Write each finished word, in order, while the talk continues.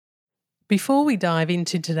Before we dive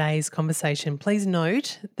into today's conversation, please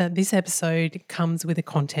note that this episode comes with a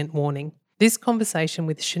content warning. This conversation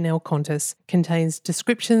with Chanel Contos contains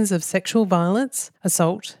descriptions of sexual violence,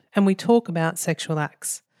 assault, and we talk about sexual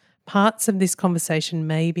acts. Parts of this conversation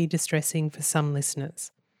may be distressing for some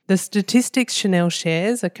listeners. The statistics Chanel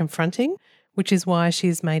shares are confronting, which is why she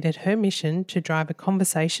has made it her mission to drive a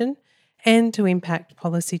conversation and to impact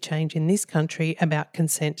policy change in this country about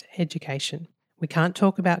consent education. We can't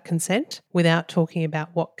talk about consent without talking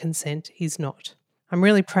about what consent is not. I'm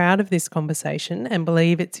really proud of this conversation and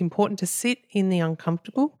believe it's important to sit in the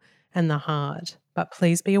uncomfortable and the hard. But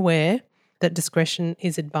please be aware that discretion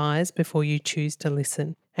is advised before you choose to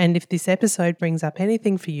listen. And if this episode brings up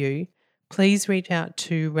anything for you, please reach out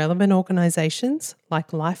to relevant organisations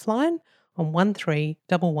like Lifeline on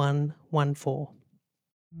 131114.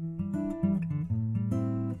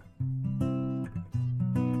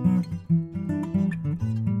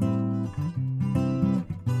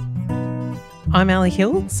 I'm Ali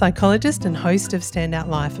Hill, psychologist and host of Stand Out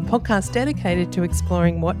Life, a podcast dedicated to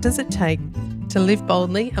exploring what does it take to live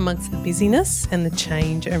boldly amongst the busyness and the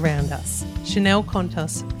change around us. Chanel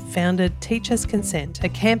Contos founded Teach Us Consent, a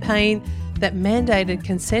campaign that mandated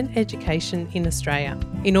consent education in Australia.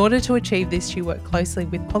 In order to achieve this, she worked closely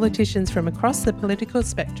with politicians from across the political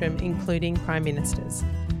spectrum, including prime ministers.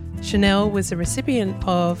 Chanel was a recipient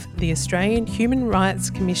of the Australian Human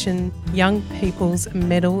Rights Commission Young People's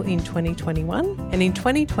Medal in 2021, and in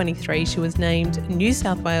 2023 she was named New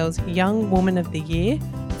South Wales Young Woman of the Year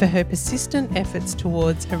for her persistent efforts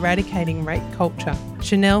towards eradicating rape culture.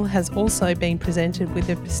 Chanel has also been presented with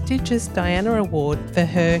a prestigious Diana Award for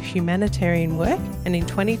her humanitarian work, and in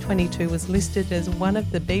 2022 was listed as one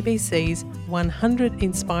of the BBC's 100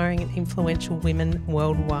 Inspiring and Influential Women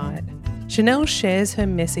Worldwide. Chanel shares her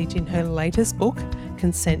message in her latest book,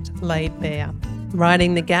 Consent Laid Bare,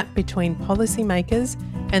 writing the gap between policymakers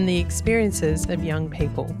and the experiences of young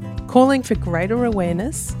people, calling for greater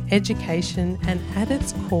awareness, education, and at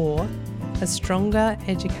its core, a stronger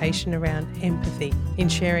education around empathy in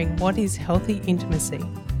sharing what is healthy intimacy.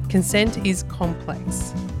 Consent is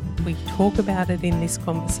complex. We talk about it in this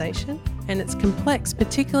conversation, and it's complex,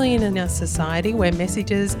 particularly in our society where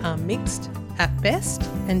messages are mixed at best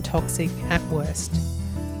and toxic at worst.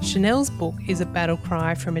 Chanel's book is a battle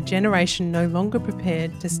cry from a generation no longer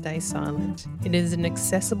prepared to stay silent. It is an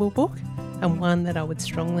accessible book and one that I would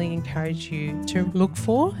strongly encourage you to look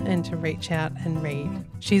for and to reach out and read.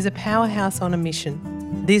 She's a powerhouse on a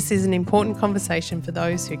mission. This is an important conversation for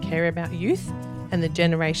those who care about youth and the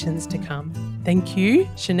generations to come. Thank you,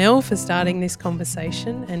 Chanel, for starting this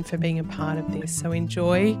conversation and for being a part of this. So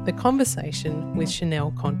enjoy the conversation with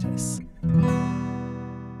Chanel Contos.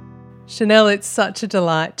 Chanel, it's such a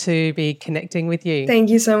delight to be connecting with you. Thank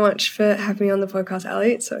you so much for having me on the podcast,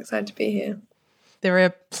 Ali. It's so excited to be here. There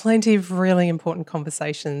are plenty of really important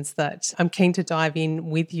conversations that I'm keen to dive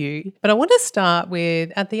in with you. But I want to start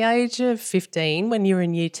with, at the age of 15, when you were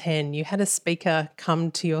in year 10, you had a speaker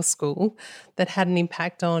come to your school that had an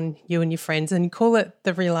impact on you and your friends, and you call it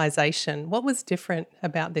the realisation. What was different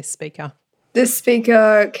about this speaker? This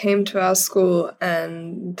speaker came to our school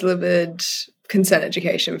and delivered consent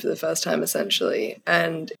education for the first time, essentially.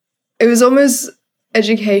 And it was almost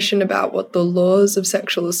education about what the laws of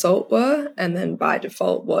sexual assault were, and then by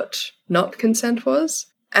default what not consent was.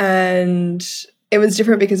 And it was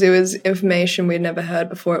different because it was information we'd never heard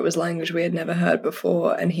before, it was language we had never heard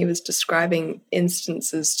before, and he was describing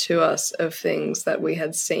instances to us of things that we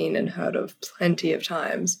had seen and heard of plenty of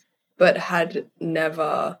times, but had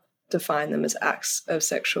never defined them as acts of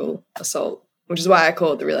sexual assault, which is why I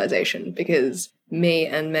call it the realisation, because me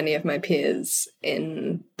and many of my peers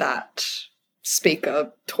in that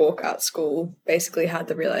speaker talk at school basically had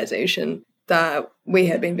the realization that we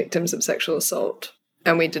had been victims of sexual assault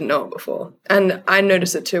and we didn't know it before. And I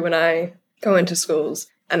notice it too when I go into schools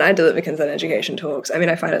and I deliver consent education talks. I mean,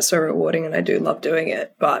 I find it so rewarding and I do love doing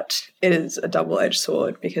it, but it is a double-edged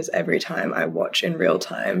sword because every time I watch in real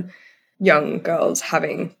time young girls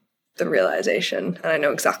having the realization, and I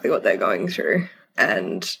know exactly what they're going through,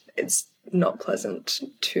 and it's not pleasant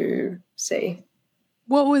to see.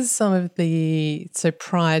 What was some of so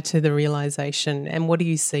prior to the realisation, and what do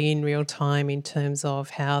you see in real time in terms of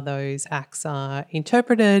how those acts are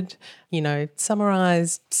interpreted,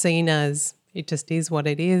 summarised, seen as it just is what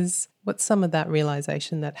it is? What's some of that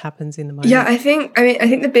realisation that happens in the moment? Yeah, I think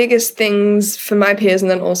the biggest things for my peers,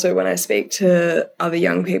 and then also when I speak to other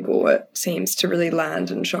young people, what seems to really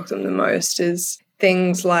land and shock them the most is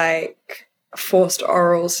things like forced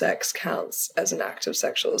oral sex counts as an act of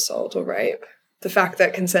sexual assault or rape. The fact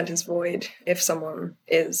that consent is void if someone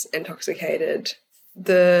is intoxicated,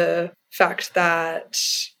 the fact that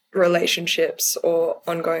relationships or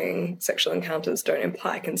ongoing sexual encounters don't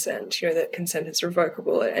imply consent, that consent is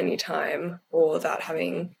revocable at any time, or that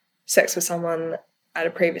having sex with someone at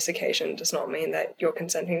a previous occasion does not mean that you're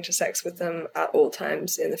consenting to sex with them at all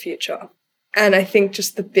times in the future. And I think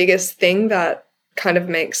just the biggest thing that kind of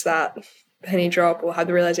makes that penny drop, or have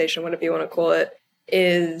the realization, whatever you want to call it,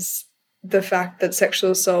 is the fact that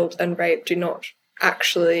sexual assault and rape do not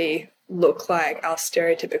actually look like our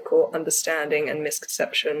stereotypical understanding and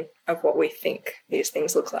misconception of what we think these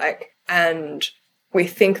things look like. And we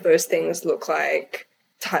think those things look like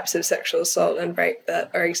types of sexual assault and rape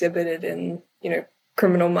that are exhibited in,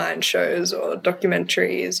 Criminal Minds shows or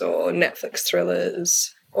documentaries or Netflix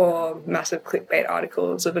thrillers or massive clickbait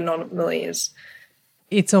articles of anomalies.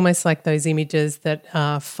 It's almost like those images that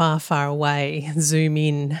are far, far away zoom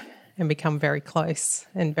in and become very close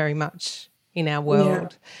and very much in our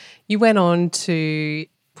world. Yeah. You went on to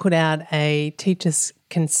put out a teacher's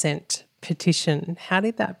consent petition. How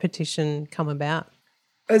did that petition come about?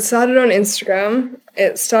 It started on Instagram.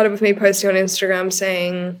 It started with me posting on Instagram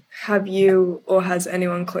saying, have you or has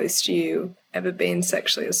anyone close to you ever been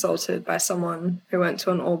sexually assaulted by someone who went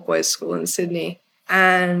to an all-boys school in Sydney?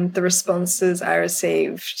 And the responses I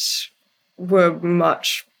received were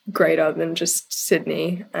much greater than just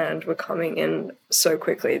Sydney and were coming in so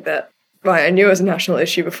quickly that I knew it was a national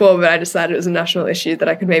issue before, but I decided it was a national issue that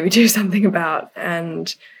I could maybe do something about.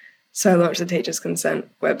 And so I launched the Teachers' Consent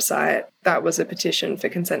website. That was a petition for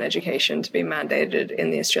consent education to be mandated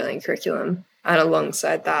in the Australian curriculum. And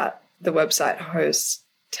alongside that, the website hosts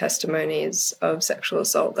testimonies of sexual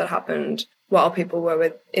assault that happened while people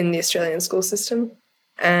were in the Australian school system.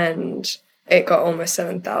 And it got almost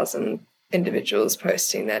 7,000 individuals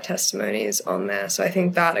posting their testimonies on there. So I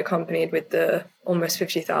think that, accompanied with the almost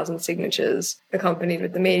 50,000 signatures, accompanied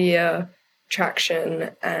with the media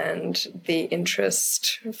traction and the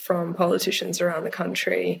interest from politicians around the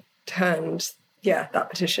country, turned that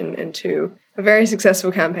petition into a very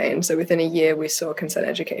successful campaign. So within a year, we saw consent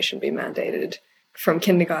education be mandated from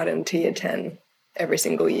kindergarten to year 10 every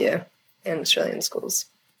single year in Australian schools.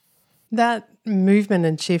 That movement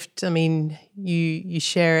and shift, I mean, you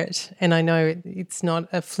share it, and I know it's not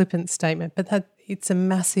a flippant statement, but that it's a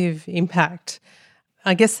massive impact.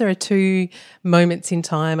 I guess there are two moments in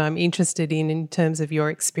time I'm interested in terms of your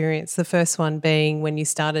experience. The first one being when you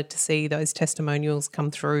started to see those testimonials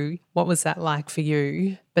come through. What was that like for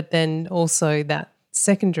you? But then also that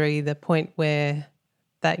secondary, the point where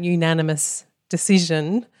that unanimous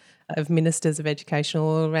decision of ministers of education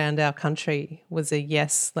all around our country was a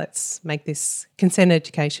yes, let's make this consent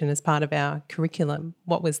education as part of our curriculum.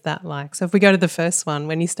 What was that like? So if we go to the first one,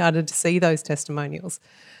 when you started to see those testimonials,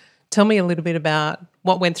 tell me a little bit about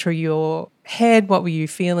what went through your head, what were you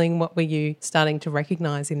feeling, what were you starting to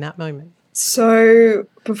recognise in that moment? So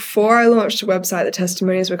before I launched the website, the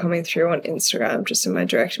testimonies were coming through on Instagram, just in my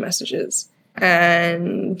direct messages,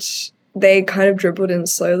 and they kind of dribbled in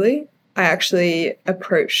slowly. I actually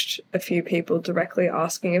approached a few people directly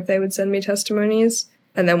asking if they would send me testimonies.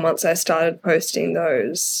 And then once I started posting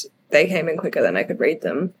those, they came in quicker than I could read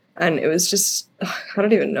them. And it was just, I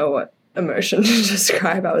don't even know what emotion to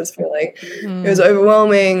describe I was feeling. It was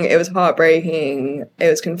overwhelming, it was heartbreaking, it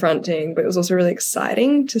was confronting, but it was also really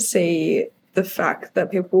exciting to see the fact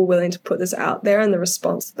that people were willing to put this out there and the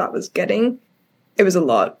response that was getting. It was a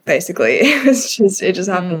lot, basically. It just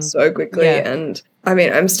happened so quickly. Yeah. And I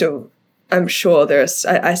mean, I'm sure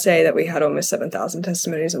I say that we had almost 7,000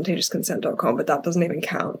 testimonies on teachersconsent.com, but that doesn't even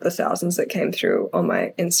count the thousands that came through on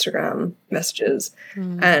my Instagram messages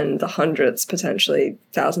and the hundreds, potentially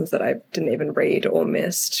thousands that I didn't even read or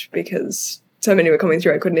missed because so many were coming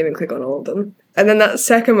through I couldn't even click on all of them. And then that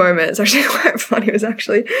second moment, it's actually quite funny. It was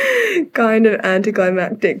actually kind of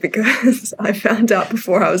anticlimactic because I found out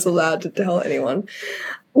before I was allowed to tell anyone.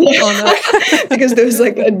 Oh, no. Because there was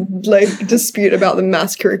like a dispute about the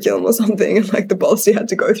maths curriculum or something, and like the policy had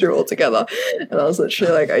to go through all together. And I was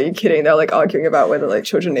literally like, "Are you kidding?" They're like arguing about whether like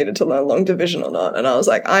children needed to learn long division or not, and I was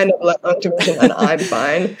like, "I never learned long division, and I'm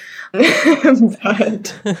fine."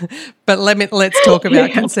 But let's talk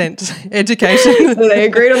about consent education. So they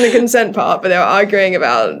agreed on the consent part, but they were arguing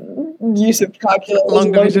about use of calculus,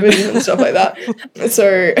 long division and stuff like that.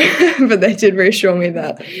 So, but they did reassure me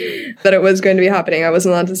that it was going to be happening. I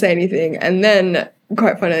wasn't allowed to say anything. And then,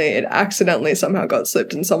 quite funnily, it accidentally somehow got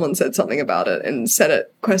slipped and someone said something about it and said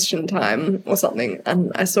it question time or something.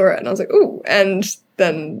 And I saw it and I was like, ooh. And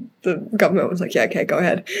then the government was like, yeah, okay, go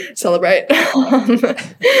ahead, celebrate.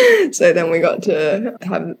 So then we got to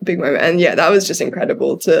have a big moment. And yeah, that was just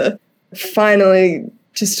incredible to finally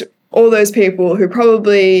just all those people who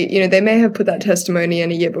probably, they may have put that testimony in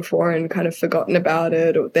a year before and kind of forgotten about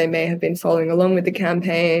it, or they may have been following along with the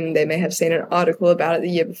campaign. They may have seen an article about it the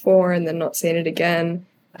year before and then not seen it again.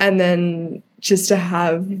 And then just to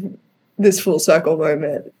have this full circle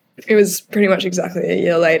moment, it was pretty much exactly a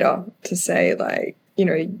year later to say, like,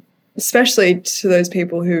 especially to those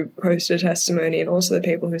people who posted a testimony and also the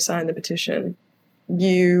people who signed the petition,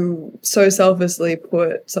 you so selflessly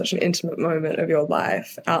put such an intimate moment of your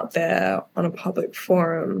life out there on a public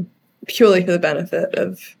forum purely for the benefit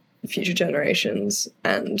of future generations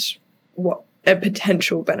and what a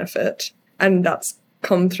potential benefit. And that's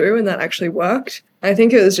come through and that actually worked. I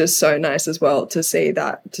think it was just so nice as well to see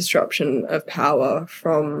that disruption of power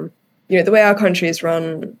from, the way our country is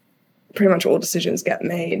run. Pretty much all decisions get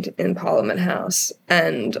made in Parliament House.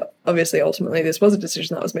 And obviously, ultimately, this was a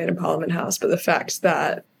decision that was made in Parliament House. But the fact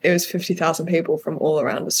that it was 50,000 people from all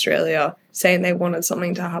around Australia saying they wanted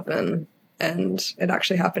something to happen and it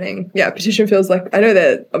actually happening. Yeah, petition feels like, I know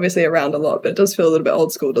they're obviously around a lot, but it does feel a little bit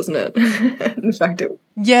old school, doesn't it? The fact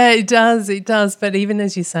Yeah, it does. It does. But even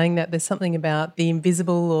as you're saying that, there's something about the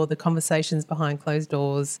invisible or the conversations behind closed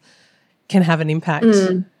doors can have an impact.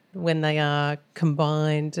 When they are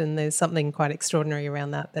combined, and there's something quite extraordinary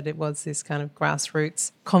around that it was this kind of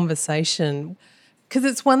grassroots conversation. Because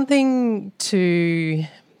it's one thing to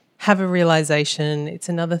have a realisation, it's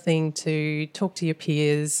another thing to talk to your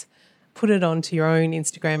peers, put it onto your own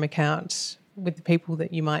Instagram account with the people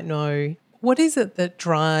that you might know. What is it that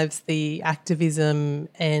drives the activism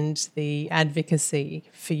and the advocacy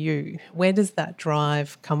for you? Where does that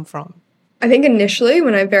drive come from? I think initially,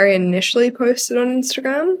 when I very initially posted on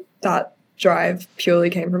Instagram, that drive purely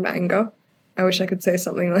came from anger. I wish I could say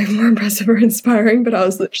something like more impressive or inspiring, but I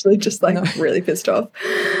was literally just really pissed off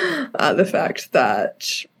at the fact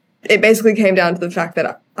that it basically came down to the fact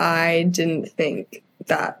that I didn't think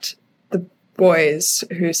that the boys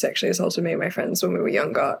who sexually assaulted me and my friends when we were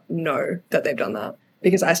younger know that they've done that,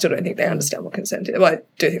 because I still don't think they understand what consent is. Well, I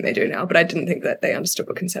do think they do now, but I didn't think that they understood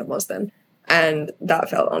what consent was then. And that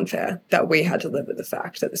felt unfair, that we had to live with the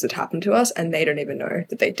fact that this had happened to us and they don't even know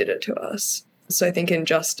that they did it to us. So I think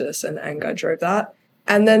injustice and anger drove that.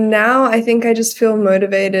 And then now I think I just feel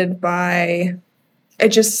motivated by, it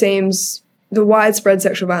just seems the widespread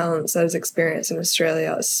sexual violence that is experienced in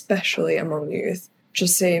Australia, especially among youth,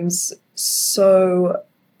 just seems so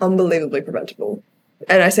unbelievably preventable.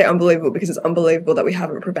 And I say unbelievable because it's unbelievable that we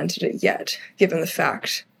haven't prevented it yet, given the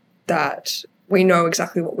fact that we know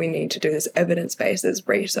exactly what we need to do. There's evidence-based, there's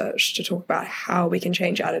research to talk about how we can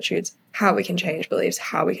change attitudes, how we can change beliefs,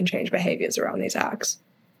 how we can change behaviours around these acts.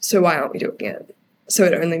 So why aren't we doing it? So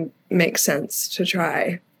it only makes sense to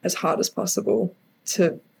try as hard as possible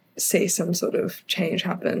to see some sort of change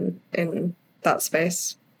happen in that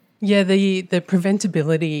space. Yeah, the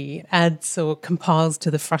preventability adds or compiles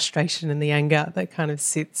to the frustration and the anger that kind of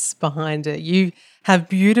sits behind it. You have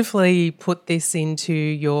beautifully put this into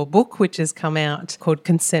your book, which has come out, called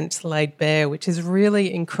Consent Laid Bare, which is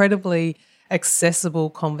really incredibly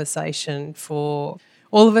accessible conversation for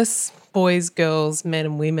all of us, boys, girls, men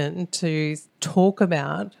and women, to talk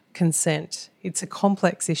about consent. It's a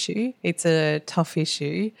complex issue. It's a tough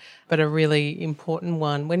issue, but a really important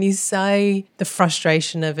one. When you say the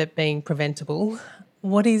frustration of it being preventable,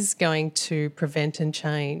 what is going to prevent and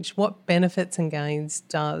change? What benefits and gains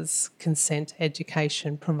does consent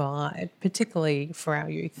education provide, particularly for our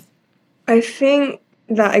youth? I think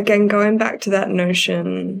that, again, going back to that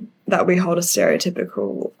notion that we hold a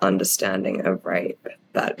stereotypical understanding of rape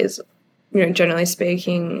that is, generally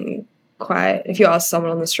speaking, quite, if you ask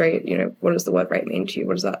someone on the street, what does the word rape mean to you?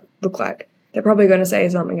 What does that look like? They're probably going to say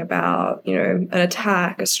something about, an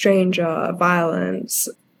attack, a stranger, violence,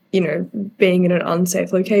 being in an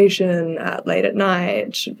unsafe location late at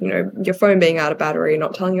night, your phone being out of battery,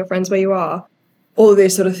 not telling your friends where you are, all of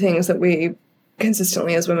these sort of things that we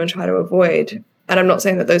consistently as women try to avoid. And I'm not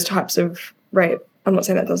saying that those types of rape, I'm not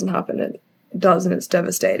saying that doesn't happen. It does, and it's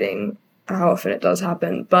devastating how often it does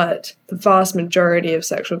happen. But the vast majority of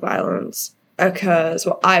sexual violence occurs,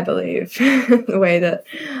 well, I believe, the way that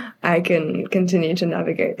I can continue to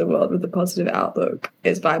navigate the world with a positive outlook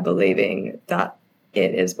is by believing that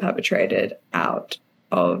it is perpetrated out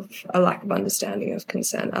of a lack of understanding of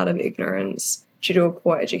consent, out of ignorance, due to a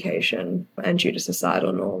poor education and due to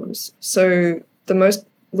societal norms. So the most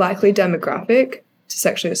likely demographic to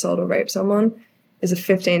sexually assault or rape someone is a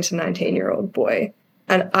 15 to 19-year-old boy.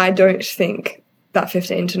 And I don't think that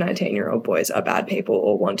 15 to 19-year-old boys are bad people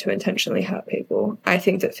or want to intentionally hurt people. I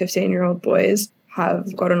think that 15-year-old boys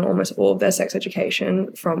have gotten almost all of their sex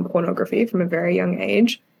education from pornography from a very young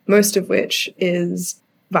age, most of which is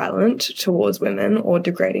violent towards women or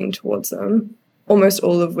degrading towards them, almost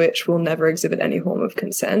all of which will never exhibit any form of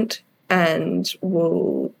consent and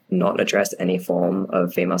will not address any form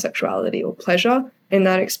of female sexuality or pleasure in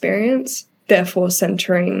that experience, therefore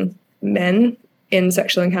centering men in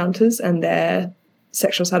sexual encounters and their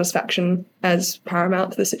sexual satisfaction as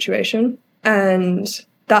paramount to the situation. And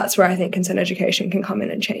that's where I think consent education can come in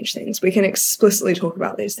and change things. We can explicitly talk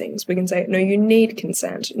about these things. We can say, no, you need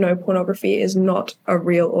consent. No, pornography is not a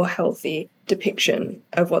real or healthy depiction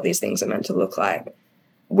of what these things are meant to look like.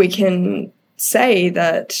 We can say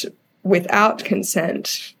that without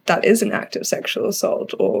consent, that is an act of sexual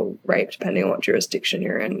assault or rape, depending on what jurisdiction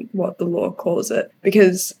you're in, what the law calls it,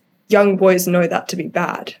 because young boys know that to be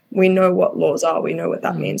bad. We know what laws are. We know what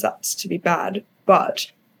that means. That's to be bad. But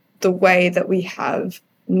the way that we have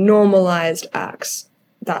normalized acts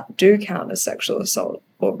that do count as sexual assault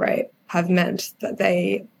or rape have meant that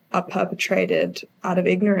they are perpetrated out of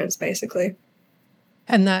ignorance, basically.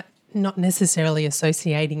 And that not necessarily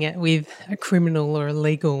associating it with a criminal or a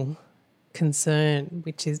legal concern,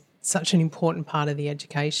 which is such an important part of the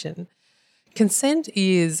education. Consent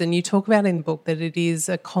is, and you talk about in the book, that it is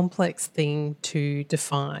a complex thing to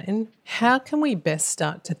define. How can we best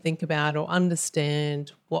start to think about or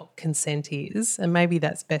understand what consent is? And maybe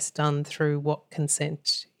that's best done through what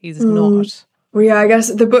consent is not. Well, yeah, I guess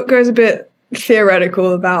the book goes a bit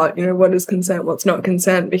theoretical about, what is consent, what's not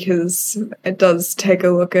consent, because it does take a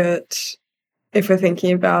look at, if we're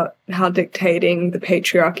thinking about how dictating the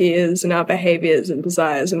patriarchy is and our behaviours and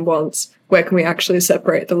desires and wants, where can we actually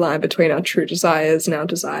separate the line between our true desires and our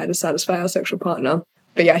desire to satisfy our sexual partner?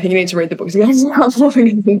 But yeah, I think you need to read the book to get I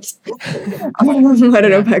don't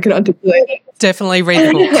know if I can articulate it. Definitely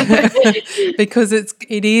read the book because it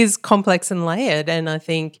is complex and layered, and I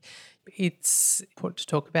think it's important to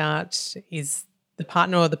talk about, is the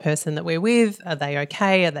partner or the person that we're with, are they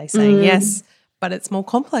okay? Are they saying yes? But it's more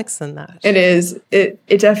complex than that. It is. It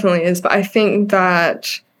definitely is. But I think that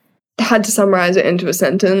I had to summarize it into a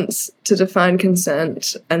sentence to define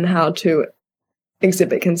consent and how to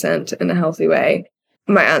exhibit consent in a healthy way.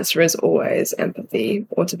 My answer is always empathy,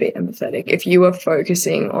 or to be empathetic. If you are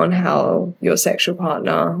focusing on how your sexual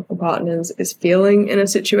partner or partners is feeling in a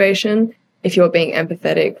situation, if you're being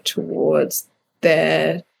empathetic towards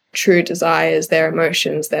their true desires, their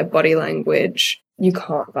emotions, their body language, you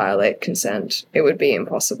can't violate consent. It would be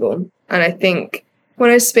impossible. And I think when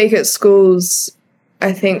I speak at schools,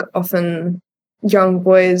 I think often young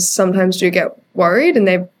boys sometimes do get worried and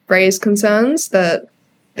they raise concerns that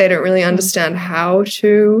they don't really understand how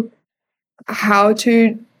to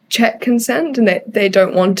check consent, and they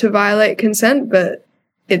don't want to violate consent, but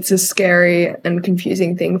it's a scary and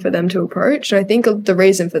confusing thing for them to approach. And I think the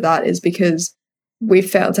reason for that is because we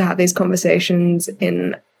fail to have these conversations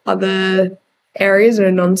in other areas in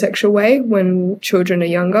a non-sexual way when children are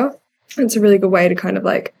younger. It's a really good way to kind of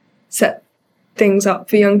like set things up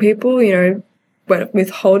for young people, with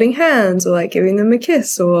holding hands or like giving them a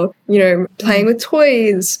kiss or, playing with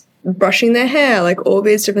toys, brushing their hair, like all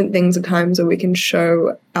these different things are times where we can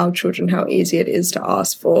show our children how easy it is to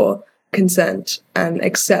ask for consent and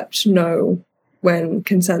accept no when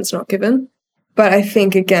consent's not given. But I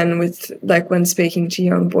think, again, with like when speaking to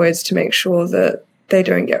young boys, to make sure that they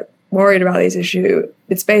don't get worried about these issues,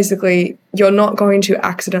 it's basically you're not going to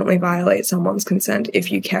accidentally violate someone's consent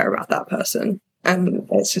if you care about that person. And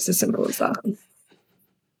it's just as simple as that.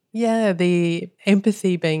 Yeah, the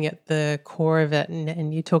empathy being at the core of it,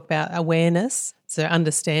 and you talk about awareness, so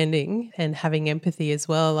understanding and having empathy as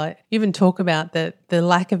well. I even talk about that the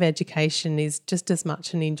lack of education is just as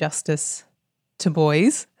much an injustice to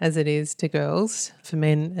boys as it is to girls, for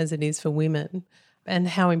men as it is for women, and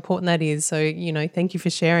how important that is. So, thank you for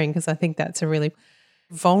sharing, because I think that's a really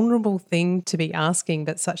vulnerable thing to be asking,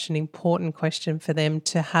 but such an important question for them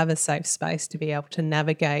to have a safe space to be able to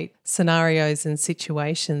navigate scenarios and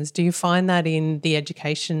situations. Do you find that in the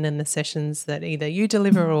education and the sessions that either you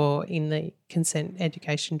deliver or in the consent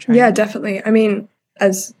education training? Yeah, definitely. I mean,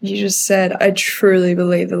 as you just said, I truly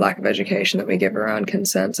believe the lack of education that we give around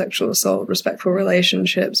consent, sexual assault, respectful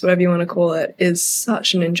relationships, whatever you want to call it, is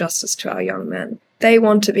such an injustice to our young men. They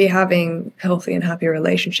want to be having healthy and happy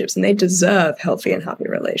relationships, and they deserve healthy and happy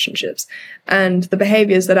relationships. And the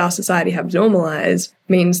behaviors that our society have normalized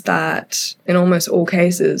means that in almost all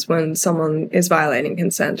cases, when someone is violating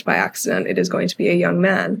consent by accident, it is going to be a young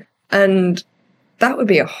man. And that would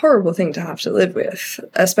be a horrible thing to have to live with,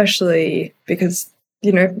 especially because,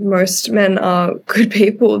 most men are good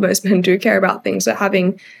people. Most men do care about things. So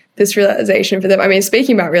having this realization for them. I mean,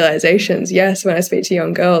 speaking about realizations, yes, when I speak to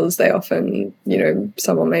young girls, they often,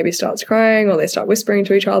 someone maybe starts crying or they start whispering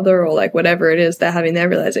to each other or like whatever it is, they're having their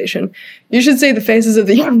realization. You should see the faces of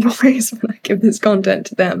the young boys when I give this content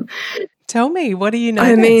to them. Tell me, what do you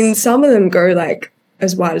notice? I mean, some of them go like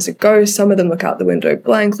as wide as it goes. Some of them look out the window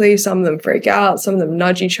blankly. Some of them freak out. Some of them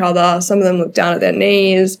nudge each other. Some of them look down at their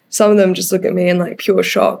knees. Some of them just look at me in like pure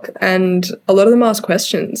shock. And a lot of them ask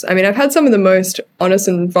questions. I mean, I've had some of the most honest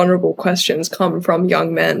and vulnerable questions come from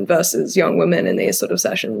young men versus young women in these sort of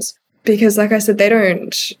sessions. Because like I said,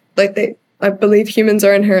 I believe humans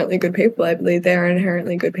are inherently good people. I believe they're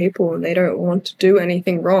inherently good people and they don't want to do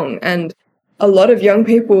anything wrong. And a lot of young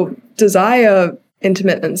people desire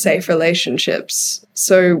intimate and safe relationships.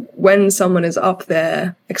 So when someone is up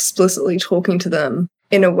there explicitly talking to them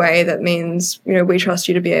in a way that means, we trust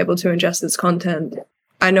you to be able to ingest this content.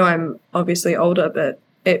 I know I'm obviously older, but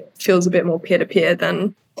it feels a bit more peer-to-peer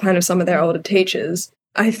than kind of some of their older teachers.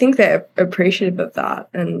 I think they're appreciative of that.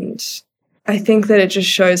 And I think that it just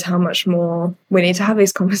shows how much more we need to have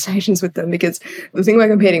these conversations with them, because the thing we're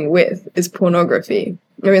competing with is pornography.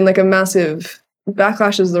 I mean, like a massive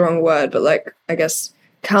backlash is the wrong word, but like, I guess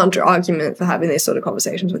counter argument for having these sort of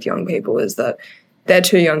conversations with young people is that they're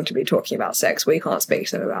too young to be talking about sex. We can't speak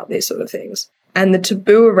to them about these sort of things. And the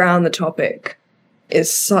taboo around the topic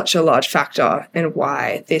is such a large factor in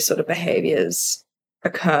why these sort of behaviors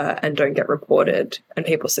occur and don't get reported and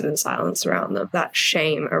people sit in silence around them. That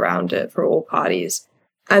shame around it for all parties.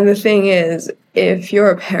 And the thing is, if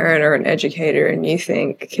you're a parent or an educator and you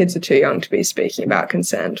think kids are too young to be speaking about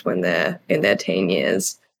consent when they're in their teen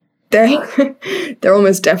years, they're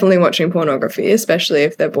almost definitely watching pornography, especially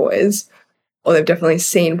if they're boys, or they've definitely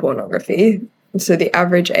seen pornography. So the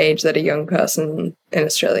average age that a young person in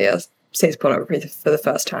Australia sees pornography for the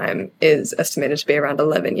first time is estimated to be around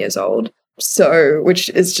 11 years old. So, which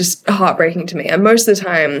is just heartbreaking to me. And most of the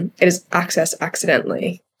time it is accessed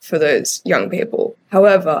accidentally for those young people.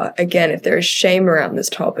 However, again, if there is shame around this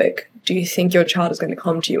topic, do you think your child is going to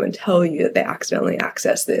come to you and tell you that they accidentally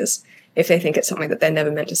access this if they think it's something that they're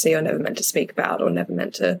never meant to see or never meant to speak about or never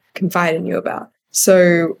meant to confide in you about?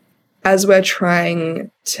 So as we're trying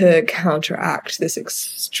to counteract this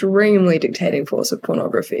extremely dictating force of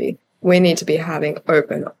pornography, we need to be having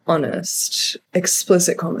open, honest,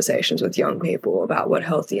 explicit conversations with young people about what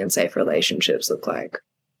healthy and safe relationships look like.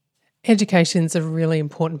 Education's a really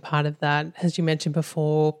important part of that. As you mentioned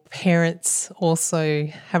before, parents also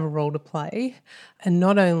have a role to play. And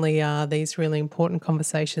not only are these really important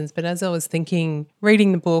conversations, but as I was thinking,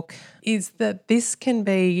 reading the book, is that this can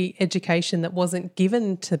be education that wasn't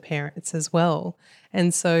given to parents as well.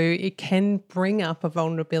 And so it can bring up a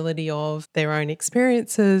vulnerability of their own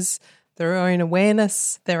experiences, their own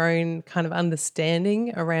awareness, their own kind of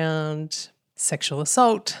understanding around sexual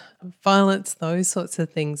assault, violence, those sorts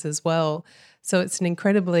of things as well. So it's an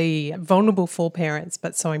incredibly vulnerable for parents,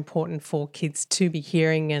 but so important for kids to be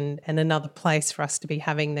hearing and another place for us to be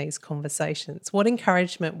having these conversations. What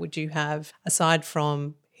encouragement would you have, aside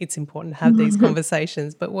from it's important to have these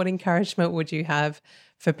conversations, but what encouragement would you have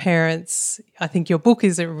for parents? I think your book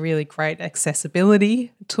is a really great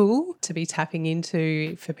accessibility tool to be tapping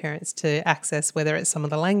into for parents to access, whether it's some of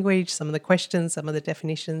the language, some of the questions, some of the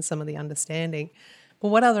definitions, some of the understanding. But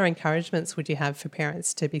what other encouragements would you have for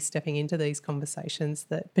parents to be stepping into these conversations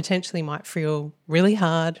that potentially might feel really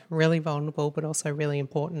hard, really vulnerable, but also really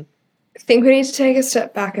important? I think we need to take a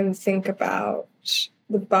step back and think about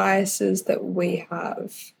the biases that we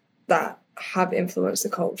have that have influenced the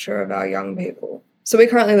culture of our young people. So we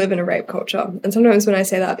currently live in a rape culture. And sometimes when I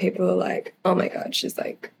say that, people are like, oh my God, she's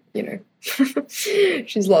like,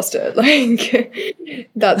 she's lost it. Like,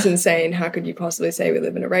 that's insane. How could you possibly say we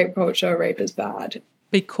live in a rape culture? Rape is bad.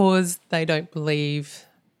 Because they don't believe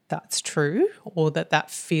that's true or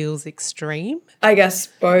that feels extreme? I guess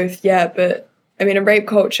both, yeah. But I mean, a rape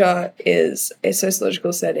culture is a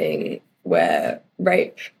sociological setting where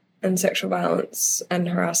rape and sexual violence and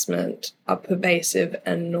harassment are pervasive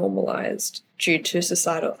and normalized due to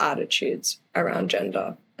societal attitudes around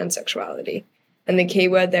gender and sexuality. And the key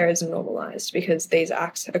word there is normalized, because these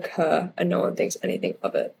acts occur and no one thinks anything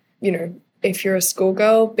of it. If you're a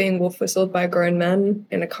schoolgirl, being wolf whistled by grown men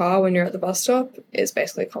in a car when you're at the bus stop is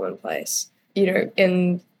basically commonplace.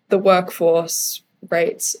 In the workforce,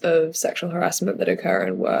 rates of sexual harassment that occur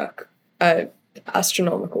in work are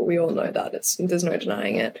astronomical. We all know that. There's no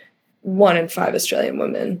denying it. 1 in 5 Australian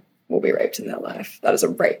women will be raped in their life. That is a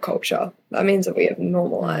rape culture. That means that we have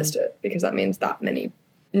normalized it, because that means that many,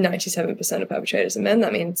 97% of perpetrators are men.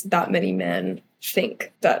 That means that many men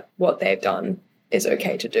think that what they've done is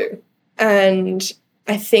okay to do. And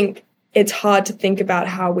I think it's hard to think about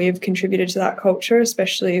how we've contributed to that culture,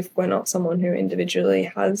 especially if we're not someone who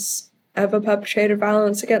individually has ever perpetrated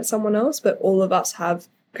violence against someone else, but all of us have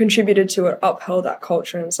contributed to or upheld that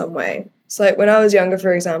culture in some way. So like when I was younger,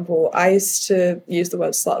 for example, I used to use the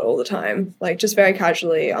word slut all the time, like just very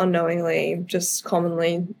casually, unknowingly, just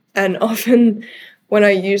commonly. And often when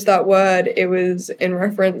I used that word, it was in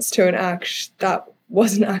reference to an act that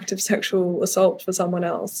was an act of sexual assault for someone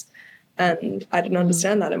else. And I didn't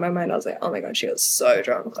understand that in my mind. I was like, oh my God, she was so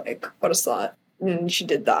drunk, like what a slut. And she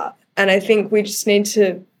did that. And I think we just need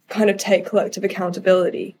to kind of take collective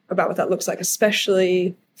accountability about what that looks like,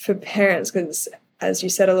 especially for parents, because as you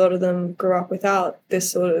said, a lot of them grew up without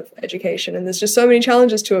this sort of education. And there's just so many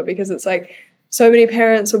challenges to it because it's like so many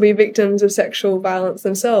parents will be victims of sexual violence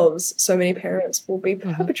themselves. So many parents will be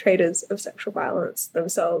perpetrators of sexual violence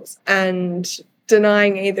themselves. And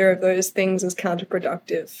denying either of those things is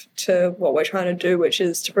counterproductive to what we're trying to do, which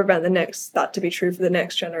is to prevent that to be true for the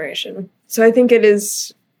next generation. So I think it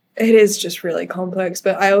is just really complex.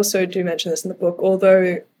 But I also do mention this in the book,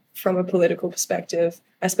 although from a political perspective,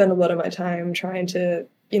 I spend a lot of my time trying to,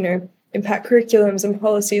 impact curriculums and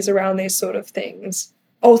policies around these sort of things.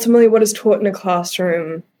 Ultimately, what is taught in a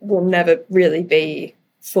classroom will never really be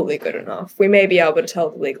fully good enough. We may be able to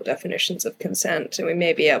tell the legal definitions of consent, and we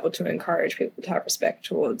may be able to encourage people to have respect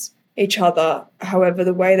towards each other. However,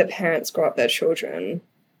 the way that parents grow up their children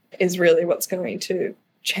is really what's going to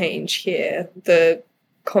change here. The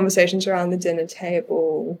conversations around the dinner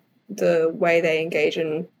table, the way they engage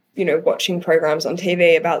in, watching programs on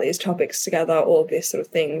TV about these topics together, all of these sort of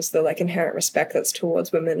things, the inherent respect that's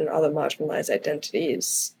towards women and other marginalized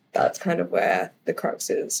identities, that's kind of where the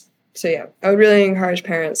crux is. So yeah, I would really encourage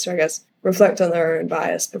parents to, reflect on their own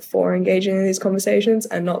bias before engaging in these conversations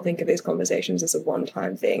and not think of these conversations as a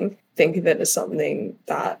one-time thing. Think of it as something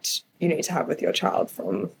that you need to have with your child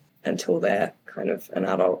from until they're kind of an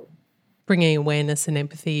adult. Bringing awareness and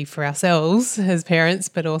empathy for ourselves as parents,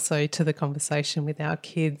 but also to the conversation with our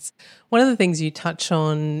kids. One of the things you touch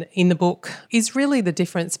on in the book is really the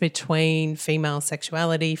difference between female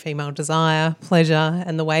sexuality, female desire, pleasure,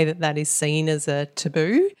 and the way that is seen as a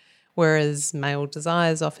taboo, whereas male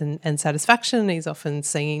desires and satisfaction is often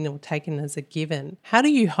seen or taken as a given. How do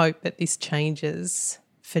you hope that this changes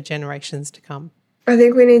for generations to come? I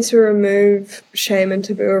think we need to remove shame and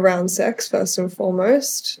taboo around sex first and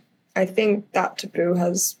foremost. I think that taboo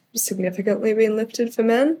has significantly been lifted for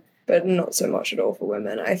men, but not so much at all for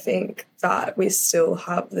women. I think that we still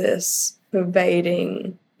have this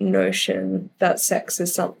pervading notion that sex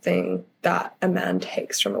is something that a man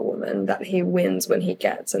takes from a woman, that he wins when he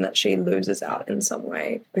gets, and that she loses out in some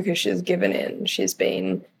way because she's given in, she's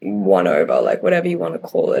been won over, whatever you want to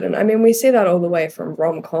call it. And I mean, we see that all the way from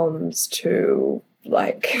rom-coms to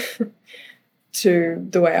to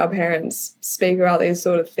the way our parents speak about these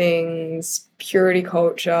sort of things. Purity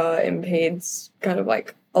culture impedes kind of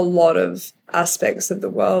a lot of aspects of the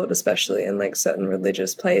world, especially in certain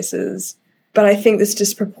religious places. But I think this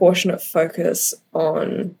disproportionate focus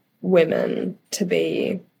on women to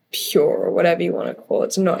be pure or whatever you want to call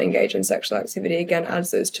it, to not engage in sexual activity, again,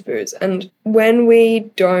 adds those taboos. And when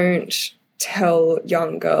we don't tell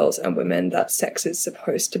young girls and women that sex is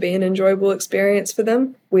supposed to be an enjoyable experience for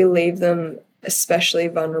them, we leave them especially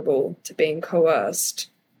vulnerable to being coerced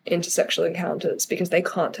into sexual encounters because they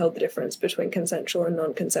can't tell the difference between consensual and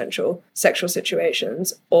non-consensual sexual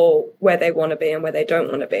situations, or where they want to be and where they don't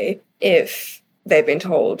want to be, if they've been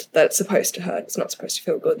told that it's supposed to hurt, it's not supposed to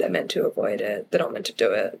feel good, they're meant to avoid it, they're not meant to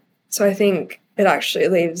do it. So I think it actually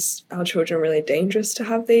leaves our children really dangerous to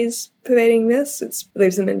have these pervading myths. It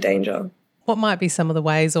leaves them in danger. What might be some of the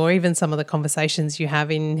ways or even some of the conversations you have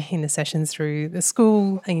in the sessions through the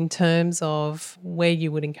school in terms of where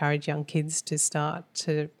you would encourage young kids to start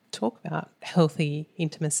to talk about healthy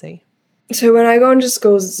intimacy? So when I go into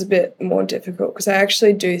schools, it's a bit more difficult because I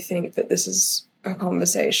actually do think that this is a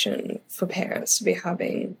conversation for parents to be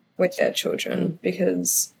having with their children,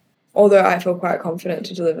 because although I feel quite confident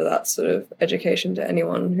to deliver that sort of education to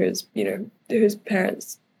anyone whose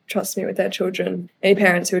parents trust me with their children, any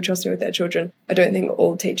parents who would trust me with their children, I don't think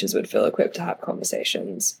all teachers would feel equipped to have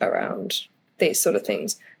conversations around these sort of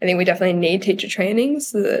things. I think we definitely need teacher trainings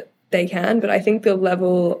so that they can, but I think the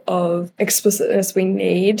level of explicitness we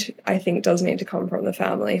need, I think, does need to come from the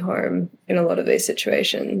family home in a lot of these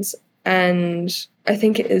situations. And I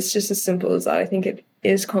think it is just as simple as that. I think it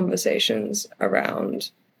is conversations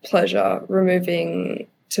around pleasure, removing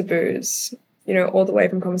taboos, all the way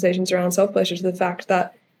from conversations around self-pleasure to the fact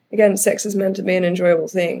that, again, sex is meant to be an enjoyable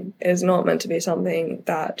thing. It is not meant to be something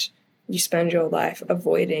that you spend your life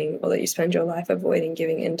avoiding, or that you spend your life avoiding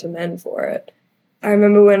giving in to men for it. I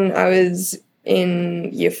remember when I was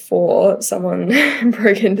in year 4, someone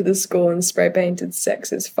broke into the school and spray painted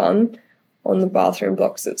 "sex is fun" on the bathroom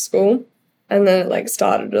blocks at school. And then it like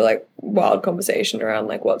started a like wild conversation around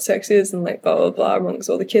like what sex is and like blah, blah, blah amongst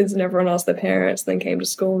all the kids, and everyone asked their parents, then came to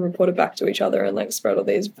school and reported back to each other and like spread all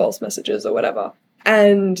these false messages or whatever.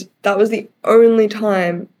 And that was the only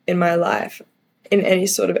time in my life in any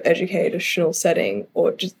sort of educational setting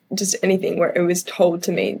or just anything where it was told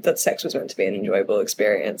to me that sex was meant to be an enjoyable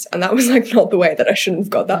experience. And that was like not the way that I shouldn't have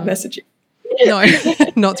got that messaging. No,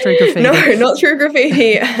 not through graffiti. No, not through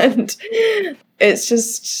graffiti. And it's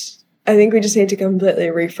just, I think we just need to completely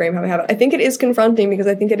reframe how we have it. I think it is confronting because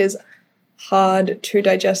I think it is hard to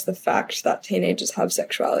digest the fact that teenagers have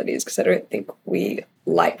sexualities, because I don't think we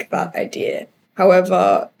like that idea.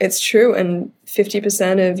 However, it's true, and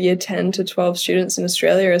 50% of year 10 to 12 students in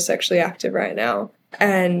Australia are sexually active right now.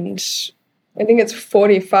 And I think it's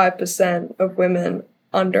 45% of women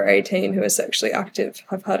under 18 who are sexually active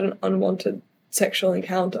have had an unwanted sexual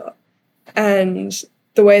encounter. And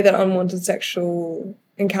the way that unwanted sexual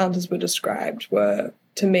encounters were described were,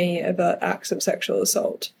 to me, overt acts of sexual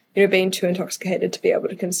assault. You know, being too intoxicated to be able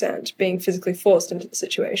to consent, being physically forced into the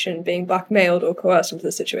situation, being blackmailed or coerced into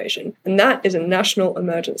the situation. And that is a national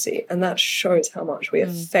emergency, and that shows how much we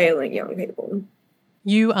are failing young people.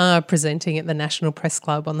 You are presenting at the National Press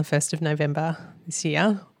Club on the 1st of November this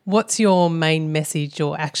year. What's your main message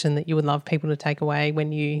or action that you would love people to take away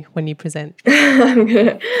when you present?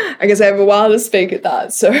 I guess I have a while to speak at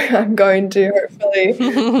that, so I'm going to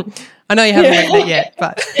hopefully... I know you haven't written it yet,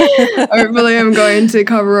 but... Hopefully I'm going to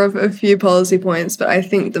cover off a few policy points, but I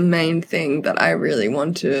think the main thing that I really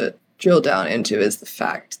want to drill down into is the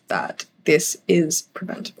fact that this is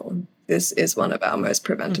preventable. This is one of our most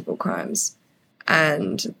preventable crimes.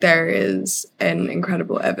 And there is an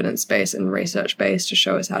incredible evidence base and research base to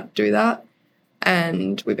show us how to do that.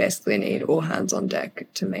 And we basically need all hands on deck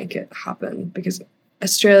to make it happen, because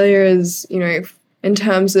Australia is, you know, in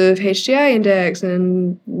terms of HDI index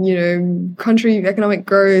and, you know, country economic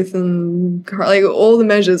growth and like all the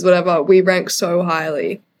measures, whatever, we rank so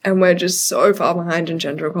highly. And we're just so far behind in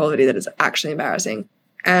gender equality that it's actually embarrassing.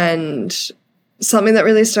 And something that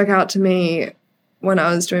really stuck out to me when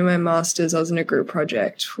I was doing my master's, I was in a group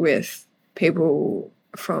project with people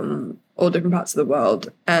from all different parts of the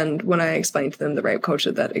world. And when I explained to them the rape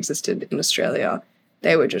culture that existed in Australia,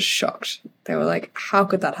 they were just shocked. They were like, how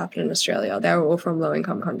could that happen in Australia? They were all from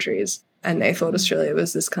low-income countries, and they thought Australia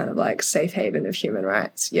was this kind of like safe haven of human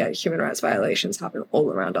rights. Yeah, human rights violations happen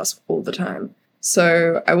all around us all the time.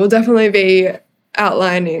 So I will definitely be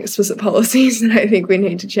outlining explicit policies that I think we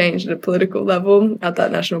need to change at a political level at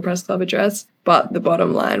that National Press Club address. But the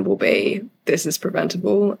bottom line will be, this is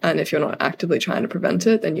preventable, and if you're not actively trying to prevent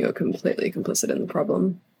it, then you are completely complicit in the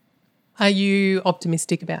problem. Are you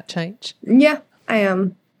optimistic about change? Yeah, I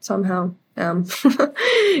am, somehow.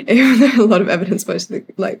 Even though a lot of evidence points to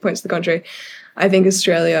the contrary. I think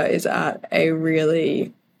Australia is at a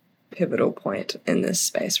really pivotal point in this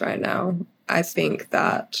space right now. I think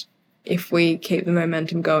that if we keep the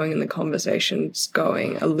momentum going and the conversations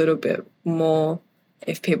going a little bit more,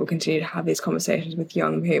 if people continue to have these conversations with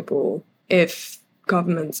young people, if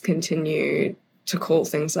governments continue to call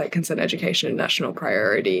things like consent education a national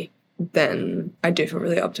priority, then I do feel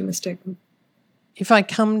really optimistic. If I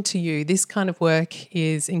come to you, this kind of work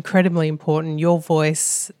is incredibly important. Your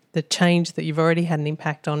voice, the change that you've already had an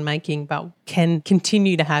impact on making but can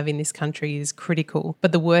continue to have in this country is critical.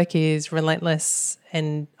 But the work is relentless,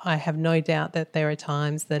 and I have no doubt that there are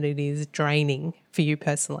times that it is draining for you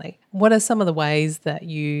personally. What are some of the ways that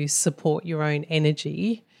you support your own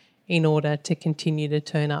energy in order to continue to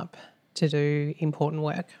turn up to do important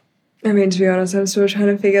work? I mean, to be honest, I'm still trying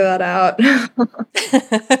to figure that out.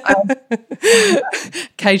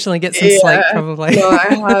 Occasionally get some sleep, probably. No,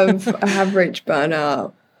 I have reached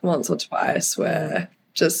burnout once or twice where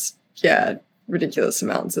just, ridiculous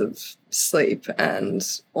amounts of sleep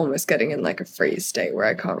and almost getting in like a freeze state where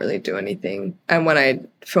I can't really do anything. And when I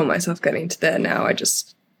feel myself getting to there now, I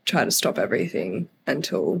just try to stop everything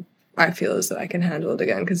until I feel as though I can handle it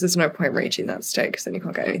again, because there's no point reaching that state because then you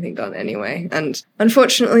can't get anything done anyway. And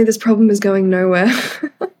unfortunately, this problem is going nowhere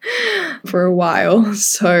for a while.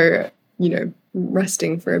 So, you know,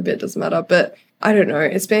 resting for a bit doesn't matter. But I don't know,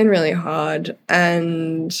 it's been really hard.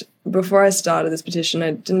 And before I started this petition,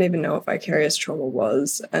 I didn't even know what vicarious trauma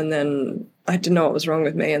was. And then I didn't know what was wrong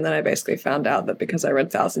with me. And then I basically found out that because I read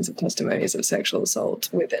thousands of testimonies of sexual assault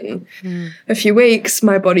within a few weeks,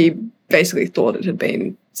 my body basically thought it had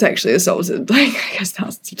been sexually assaulted, like, I guess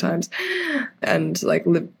thousands of times. And like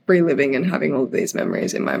reliving and having all of these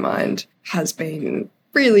memories in my mind has been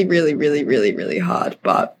really, really, really, really, really hard.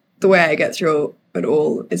 But the way I get through it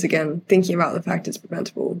all is, again, thinking about the fact it's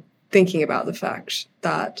preventable, thinking about the fact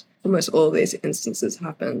that almost all of these instances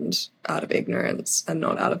happened out of ignorance and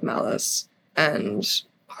not out of malice, and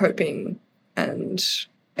hoping and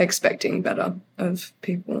expecting better of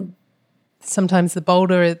people. Sometimes the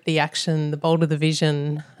bolder the action, the bolder the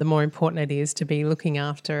vision, the more important it is to be looking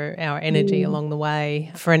after our energy along the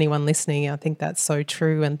way. For anyone listening, I think that's so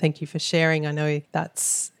true, and thank you for sharing. I know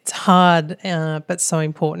it's hard, but so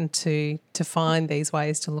important to find these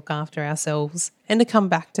ways to look after ourselves and to come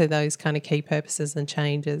back to those kind of key purposes and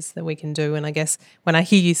changes that we can do. And I guess when I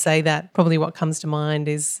hear you say that, probably what comes to mind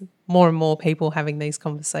is more and more people having these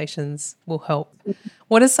conversations will help.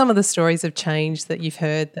 What are some of the stories of change that you've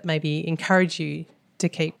heard that maybe encourage you to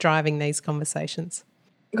keep driving these conversations?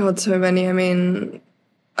 God, so many. I mean,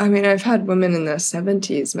 I've had women in their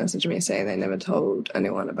 70s message me saying they never told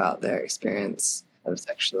anyone about their experience of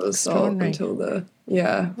sexual assault until the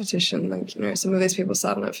petition. Like, you know, some of these people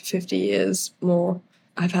sat on it for 50 years more.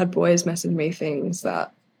 I've had boys message me things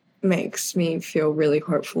that makes me feel really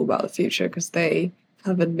hopeful about the future, because they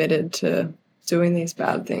have admitted to doing these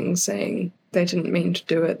bad things, saying they didn't mean to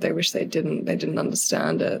do it, they wish they didn't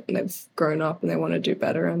understand it, and they've grown up and they want to do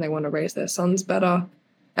better and they want to raise their sons better.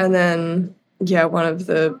 And then, one of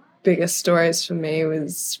the biggest stories for me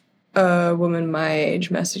was a woman my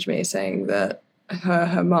age messaged me saying that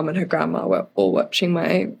her mum and her grandma were all watching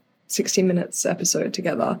my 60 Minutes episode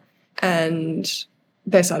together, and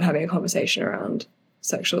they started having a conversation around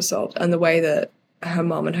sexual assault, and the way that her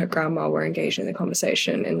mum and her grandma were engaged in the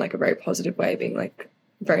conversation in like a very positive way, being like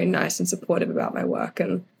very nice and supportive about my work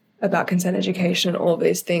and about consent education and all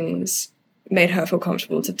these things, made her feel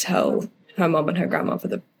comfortable to tell her mum and her grandma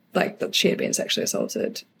that she had been sexually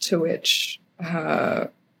assaulted, to which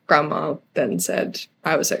her grandma then said,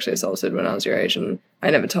 I was sexually assaulted when I was your age and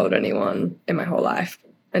I never told anyone in my whole life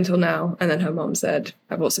until now. And then her mom said,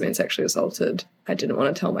 I've also been sexually assaulted. I didn't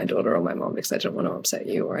want to tell my daughter or my mom because I didn't want to upset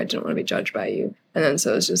you, or I didn't want to be judged by you. And then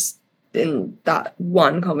so it's just in that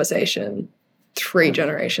one conversation, 3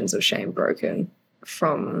 generations of shame broken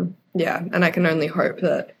from, and I can only hope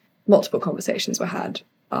that multiple conversations were had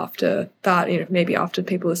after that, you know, maybe after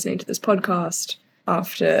people listening to this podcast,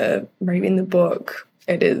 after reading the book.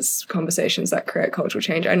 It is conversations that create cultural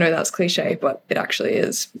change. I know that's cliche, but it actually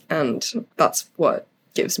is. And that's what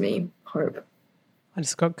gives me hope. I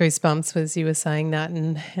just got goosebumps as you were saying that,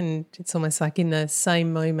 and it's almost like in the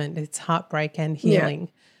same moment, it's heartbreak and healing. Yeah.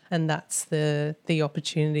 And that's the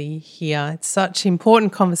opportunity here. It's such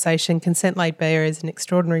important conversation. Consent Laid Bare is an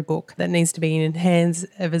extraordinary book that needs to be in the hands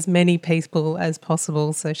of as many people as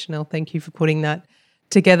possible. So Chanel, thank you for putting that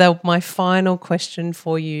together. My final question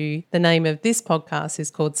for you, the name of this podcast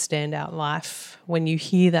is called Standout Life. When you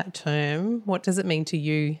hear that term, what does it mean to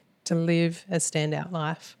you to live a standout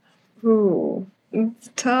life? Ooh, it's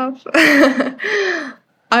tough.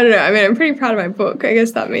 I don't know. I mean, I'm pretty proud of my book. I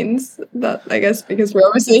guess that means that, because we're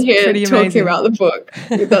obviously here talking about the book,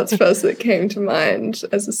 that's first that came to mind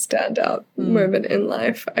as a standout moment in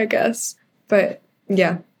life, I guess. But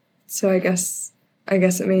so I guess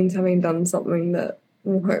it means having done something that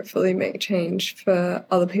will hopefully make change for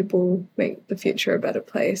other people, make the future a better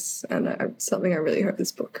place, and something I really hope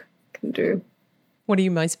this book can do. What are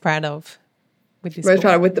you most proud of with this book? Most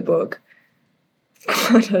proud of with the book?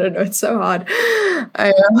 God, I don't know. It's so hard.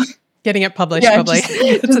 Getting it published, probably.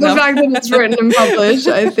 Just the fact that it's written and published,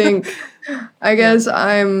 I think. I guess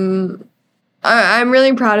I'm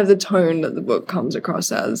really proud of the tone that the book comes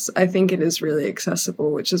across as. I think it is really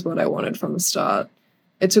accessible, which is what I wanted from the start.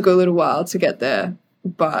 It took a little while to get there,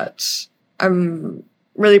 but I'm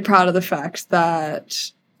really proud of the fact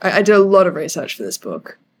that I did a lot of research for this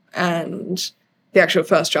book, and the actual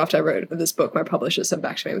first draft I wrote of this book, my publisher sent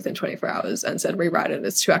back to me within 24 hours and said, rewrite it,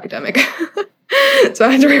 it's too academic. So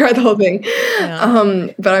I had to rewrite the whole thing. Yeah.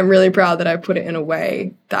 But I'm really proud that I put it in a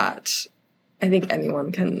way that I think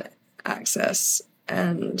anyone can access,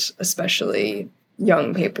 and especially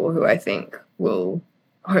young people who I think will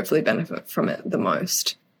hopefully benefit from it the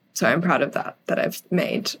most. So I'm proud of that I've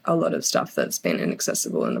made a lot of stuff that's been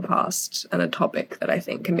inaccessible in the past, and a topic that I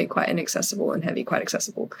think can be quite inaccessible and heavy, quite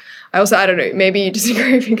accessible. I don't know, maybe you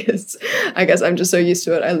disagree, because I guess I'm just so used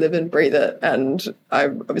to it. I live and breathe it, and I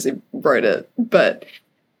obviously wrote it, but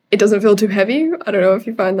it doesn't feel too heavy. I don't know if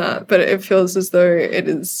you find that, but it feels as though it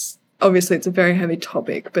is, obviously it's a very heavy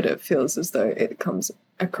topic, but it feels as though it comes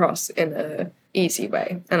across in an easy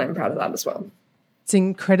way, and I'm proud of that as well. It's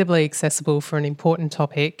incredibly accessible for an important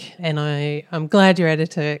topic, and I'm glad your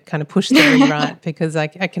editor kind of pushed the rewrite, because I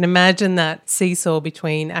can imagine that seesaw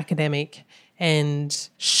between academic and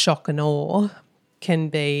shock and awe. can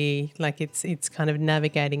be. Like it's kind of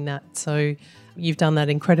navigating that. So you've done that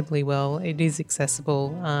incredibly well. It is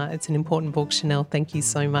accessible. It's an important book. Chanel, thank you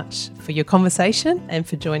so much for your conversation and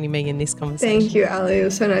for joining me in this conversation. Thank you, Ali. It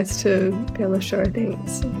was so nice to be on the show.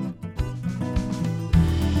 Thanks.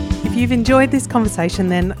 If you've enjoyed this conversation,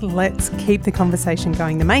 then let's keep the conversation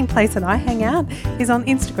going. The main place that I hang out is on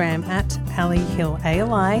Instagram at Ali Hill,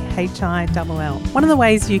 ALIHILL. One of the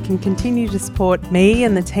ways you can continue to support me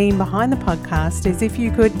and the team behind the podcast is if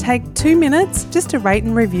you could take 2 minutes just to rate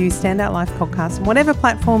and review Standout Life Podcast on whatever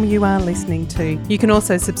platform you are listening to. You can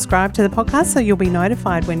also subscribe to the podcast so you'll be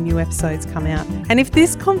notified when new episodes come out. And if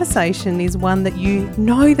this conversation is one that you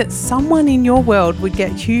know that someone in your world would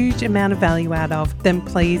get a huge amount of value out of, then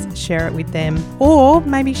please share it with them, or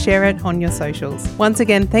maybe share it on your socials. Once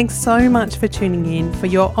again, thanks so much for tuning in, for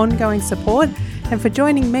your ongoing support, and for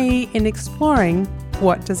joining me in exploring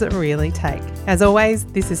what does it really take. As always,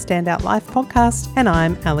 this is Standout Life Podcast, and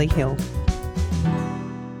I'm Ali Hill.